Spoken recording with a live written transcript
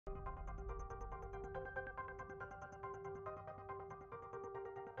Hello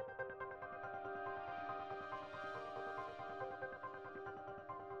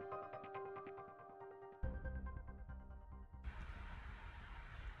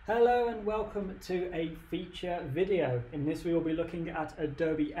and welcome to a feature video. In this we will be looking at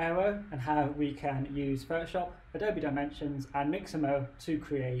Adobe Aero and how we can use Photoshop, Adobe Dimensions and Mixamo to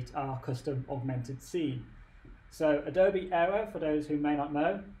create our custom augmented scene. So Adobe Aero, for those who may not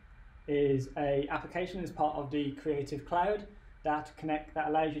know, is an application as part of the Creative Cloud that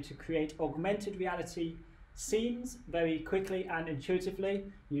allows you to create augmented reality scenes very quickly and intuitively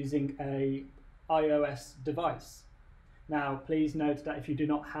using an iOS device. Now, please note that if you do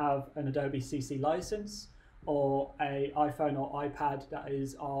not have an Adobe CC license or an iPhone or iPad that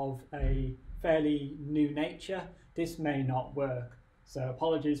is of a fairly new nature, this may not work. So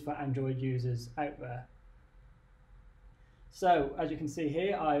apologies for Android users out there. So as you can see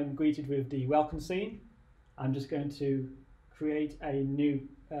here, I'm greeted with the welcome scene. I'm just going to create a new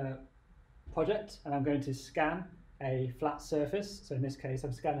project and I'm going to scan a flat surface. So in this case,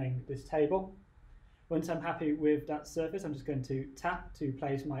 I'm scanning this table. Once I'm happy with that surface, I'm just going to tap to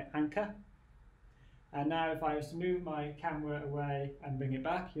place my anchor. And now if I was to move my camera away and bring it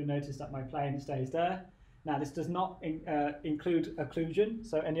back, you'll notice that my plane stays there. Now this does not include occlusion,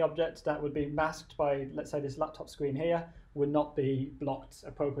 so any object that would be masked by, let's say, this laptop screen here would not be blocked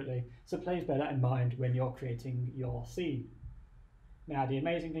appropriately. So please bear that in mind when you're creating your scene. Now the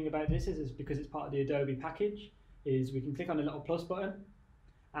amazing thing about this is because it's part of the Adobe package, is we can click on the little plus button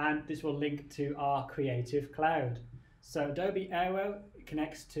and this will link to our Creative Cloud. So Adobe Aero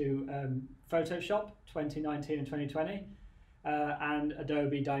connects to Photoshop 2019 and 2020 and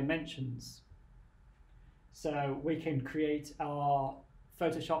Adobe Dimensions. So we can create our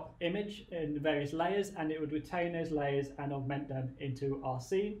Photoshop image in various layers and it would retain those layers and augment them into our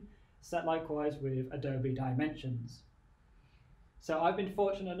scene. So likewise with Adobe Dimensions. So I've been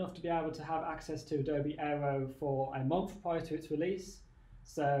fortunate enough to be able to have access to Adobe Aero for a month prior to its release.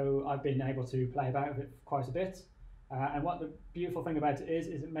 So I've been able to play about with it quite a bit. And what the beautiful thing about it is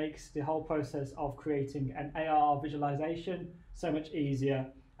it makes the whole process of creating an AR visualization so much easier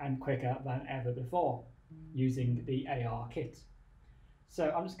and quicker than ever before using the AR kit.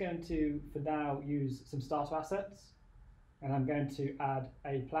 So I'm just going to, for now, use some starter assets. And I'm going to add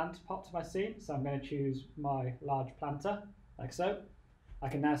a plant pot to my scene. So I'm going to choose my large planter, like so. I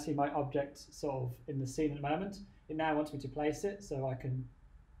can now see my object sort of in the scene at the moment. It now wants me to place it, so I'm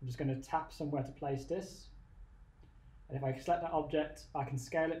just going to tap somewhere to place this. And if I select that object, I can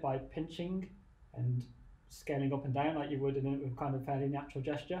scale it by pinching and scaling up and down like you would in a kind of fairly natural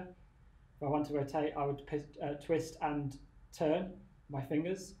gesture. If I want to rotate, I would twist and turn my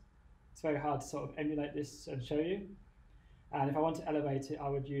fingers. It's very hard to sort of emulate this and show you. And if I want to elevate it, I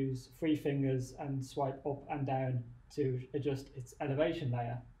would use 3 fingers and swipe up and down to adjust its elevation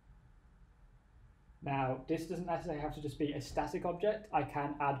layer. Now, this doesn't necessarily have to just be a static object. I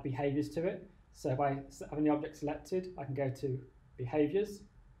can add behaviors to it. So by having the object selected, I can go to behaviors,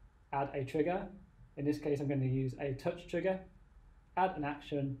 add a trigger. In this case, I'm going to use a touch trigger, add an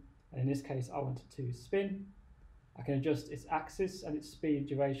action, and in this case, I want it to spin. I can adjust its axis and its speed,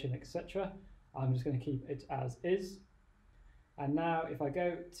 duration, etc. I'm just going to keep it as is. And now if I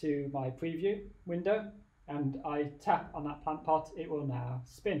go to my preview window and I tap on that plant pot, it will now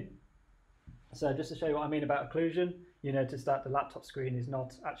spin. So just to show you what I mean about occlusion, you notice that the laptop screen is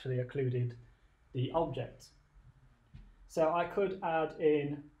not actually occluded the object. So I could add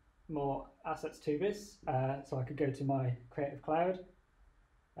in more assets to this. So I could go to my Creative Cloud,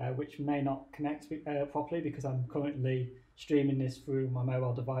 which may not connect properly because I'm currently streaming this through my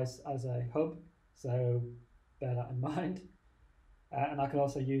mobile device as a hub. So bear that in mind. And I can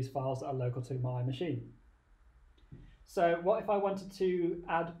also use files that are local to my machine. So what if I wanted to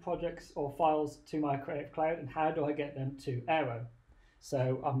add projects or files to my Creative Cloud, and how do I get them to Aero?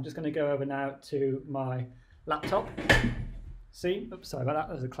 So I'm just going to go over now to my laptop scene. Oops, sorry about that,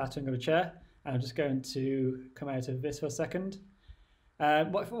 there's a clattering of a chair. And I'm just going to come out of this for a second.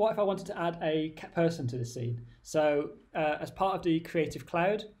 What if I wanted to add a person to the scene? So as part of the Creative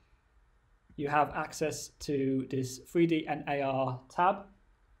Cloud, you have access to this 3D and AR tab.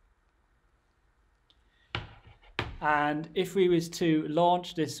 And if we was to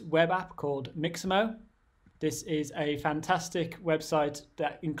launch this web app called Mixamo, this is a fantastic website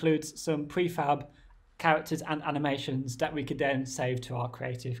that includes some prefab characters and animations that we could then save to our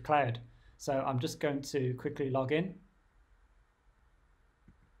Creative Cloud. So I'm just going to quickly log in.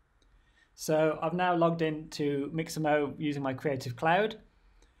 So I've now logged into Mixamo using my Creative Cloud.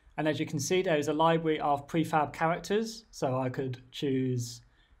 And as you can see, there is a library of prefab characters. So I could choose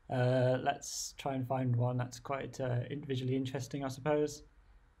Let's try and find one that's quite visually interesting, I suppose.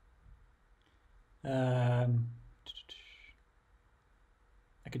 I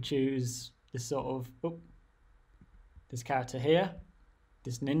could choose this sort of, this character here,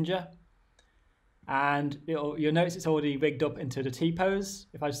 this ninja. And you'll notice it's already rigged up into the T-pose.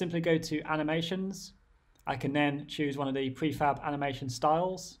 If I simply go to animations, I can then choose one of the prefab animation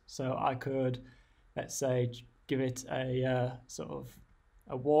styles. So I could, let's say, give it a sort of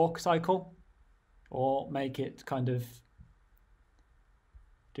a walk cycle, or make it kind of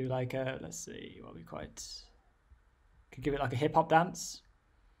do like a, let's see, what we could give it like a hip hop dance.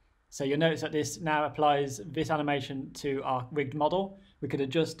 So you'll notice that this now applies this animation to our rigged model. We could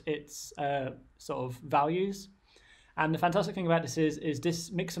adjust its sort of values. And the fantastic thing about this is this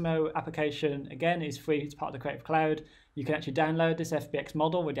Mixamo application, again, is free. It's part of the Creative Cloud. You can actually download this FBX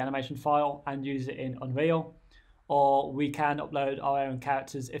model with the animation file and use it in Unreal. Or we can upload our own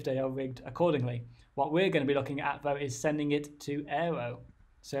characters if they are rigged accordingly. What we're going to be looking at, though, is sending it to Aero.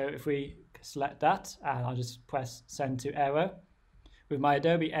 So if we select that, and I'll just press send to Aero. With my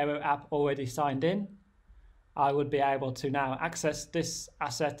Adobe Aero app already signed in, I would be able to now access this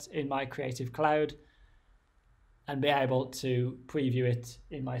asset in my Creative Cloud and be able to preview it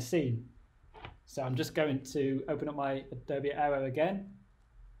in my scene. So I'm just going to open up my Adobe Aero again,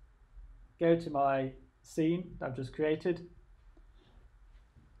 go to my scene that I've just created,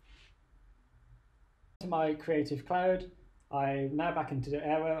 to my Creative Cloud. I'm now back into the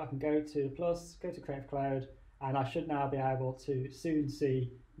Aero. I can go to the plus, go to Creative Cloud, and I should now be able to soon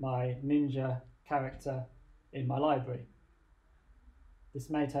see my ninja character in my library. This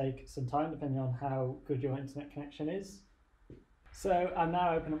may take some time depending on how good your internet connection is. So I'm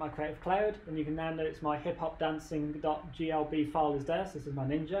now opening up my Creative Cloud, and you can now notice my hip hop dancing.glb file is there. So this is my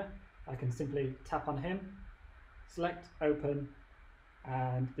ninja. I can simply tap on him, select open,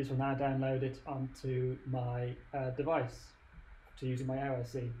 and this will now download it onto my device to use in my Aero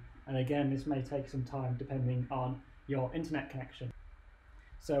scene. And again, this may take some time depending on your internet connection.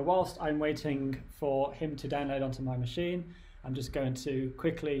 So whilst I'm waiting for him to download onto my machine, I'm just going to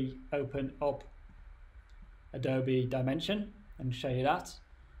quickly open up Adobe Dimension and show you that.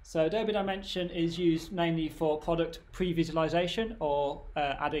 So Adobe Dimension is used mainly for product pre-visualization, or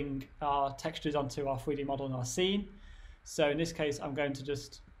adding our textures onto our 3D model in our scene. So in this case, I'm going to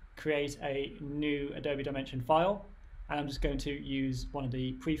just create a new Adobe Dimension file, and I'm just going to use one of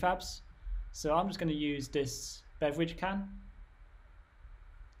the prefabs. So I'm just going to use this beverage can,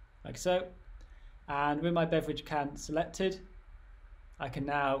 like so. And with my beverage can selected, I can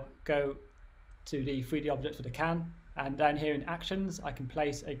now go to the 3D object for the can, and down here in actions, I can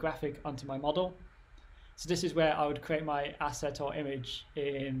place a graphic onto my model. So this is where I would create my asset or image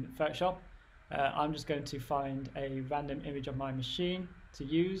in Photoshop. I'm just going to find a random image of my machine to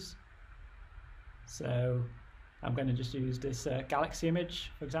use. So I'm going to just use this galaxy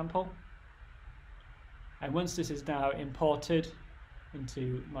image, for example. And once this is now imported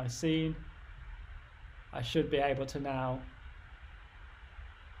into my scene, I should be able to now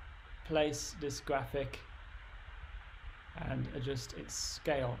place this graphic and adjust its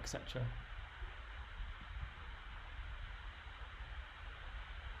scale, etc.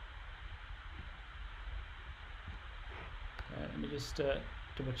 Let me just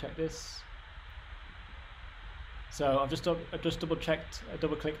double check this. So I've just double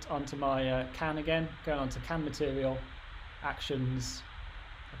clicked onto my can again, going onto can material, actions,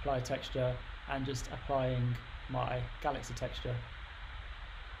 apply texture, and just applying my galaxy texture.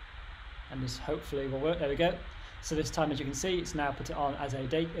 And this hopefully will work. There we go. So this time, as you can see, it's now put it on as a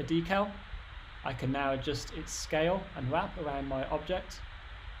decal. I can now adjust its scale and wrap around my object.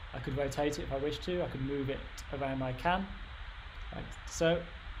 I could rotate it if I wish to. I could move it around my can, like so.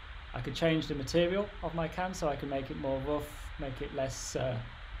 I could change the material of my can, so I can make it more rough, make it less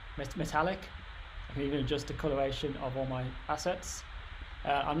metallic. I can even adjust the coloration of all my assets.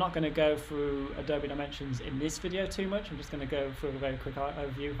 I'm not going to go through Adobe Dimensions in this video too much. I'm just going to go through a very quick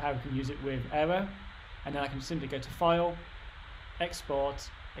overview of how we can use it with Aero. And then I can simply go to File, Export,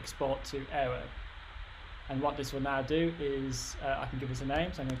 Export to Aero. And what this will now do is I can give this a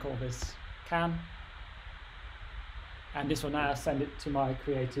name, so I'm going to call this Can. And this will now send it to my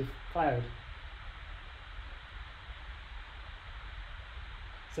Creative Cloud.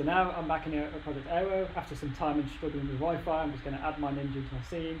 So now I'm back in Project Aero. After some time and struggling with Wi-Fi, I'm just going to add my ninja to my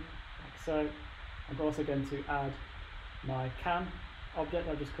scene, like so. I'm also going to add my can object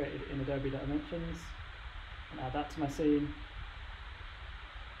I just created in Adobe Dimensions, and add that to my scene,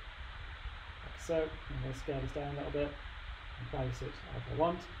 like so. I'm going to scale this down a little bit and place it as I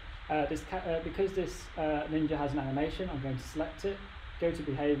want. Because this ninja has an animation, I'm going to select it, go to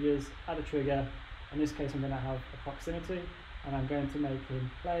behaviors, add a trigger. In this case, I'm going to have a proximity, and I'm going to make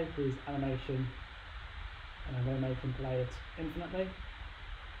him play his animation, and I'm going to make him play it infinitely.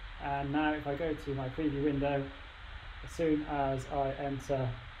 And now if I go to my preview window, as soon as I enter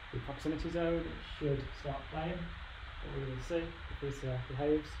the proximity zone, it should start playing. What we will see if this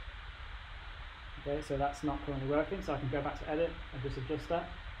behaves. Okay, so that's not currently working, so I can go back to edit and just adjust that.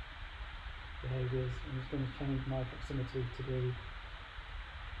 Behaviors, I'm just going to change my proximity to be,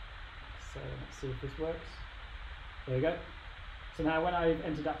 so let's see if this works. There we go. So now when I've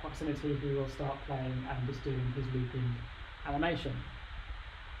entered that proximity, he will start playing and just doing his looping animation.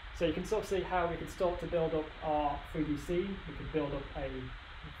 So you can sort of see how we could start to build up our 3D scene. We could build up a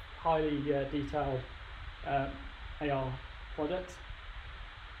highly detailed AR project.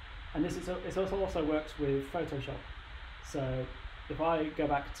 And this also works with Photoshop. So if I go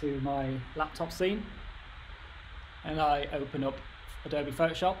back to my laptop scene and I open up Adobe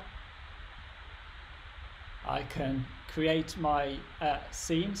Photoshop, I can create my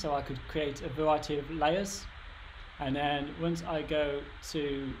scene, so I could create a variety of layers. And then once I go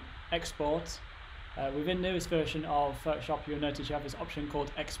to export, within the newest version of Photoshop, you'll notice you have this option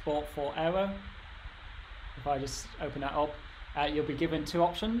called Export for Aero. If I just open that up, you'll be given two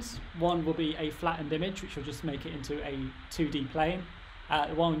options. One will be a flattened image, which will just make it into a 2D plane.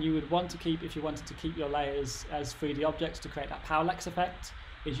 The one you would want to keep if you wanted to keep your layers as 3D objects to create that parallax effect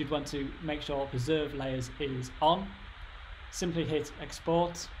is you'd want to make sure Preserve Layers is on. Simply hit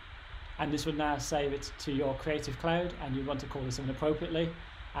Export, and this will now save it to your Creative Cloud, and you want to call this something appropriately.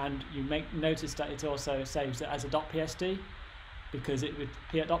 And you notice that it also saves it as a .psd, because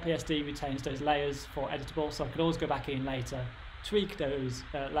 .psd retains those layers for editable, so I could always go back in later, tweak those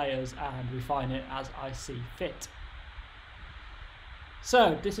layers and refine it as I see fit.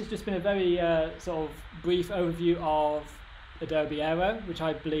 So this has just been a very sort of brief overview of Adobe Aero, which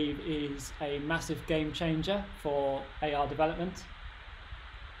I believe is a massive game changer for AR development,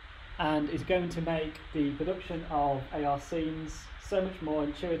 and is going to make the production of AR scenes so much more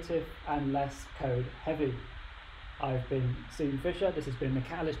intuitive and less code heavy. I've been Stephen Fisher, this has been the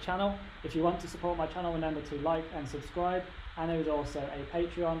Catalyst channel. If you want to support my channel, remember to like and subscribe, and there is also a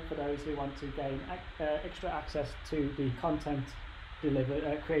Patreon for those who want to gain extra access to the content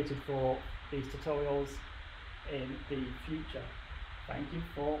created for these tutorials in the future. Thank you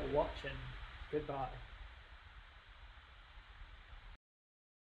for watching. Goodbye.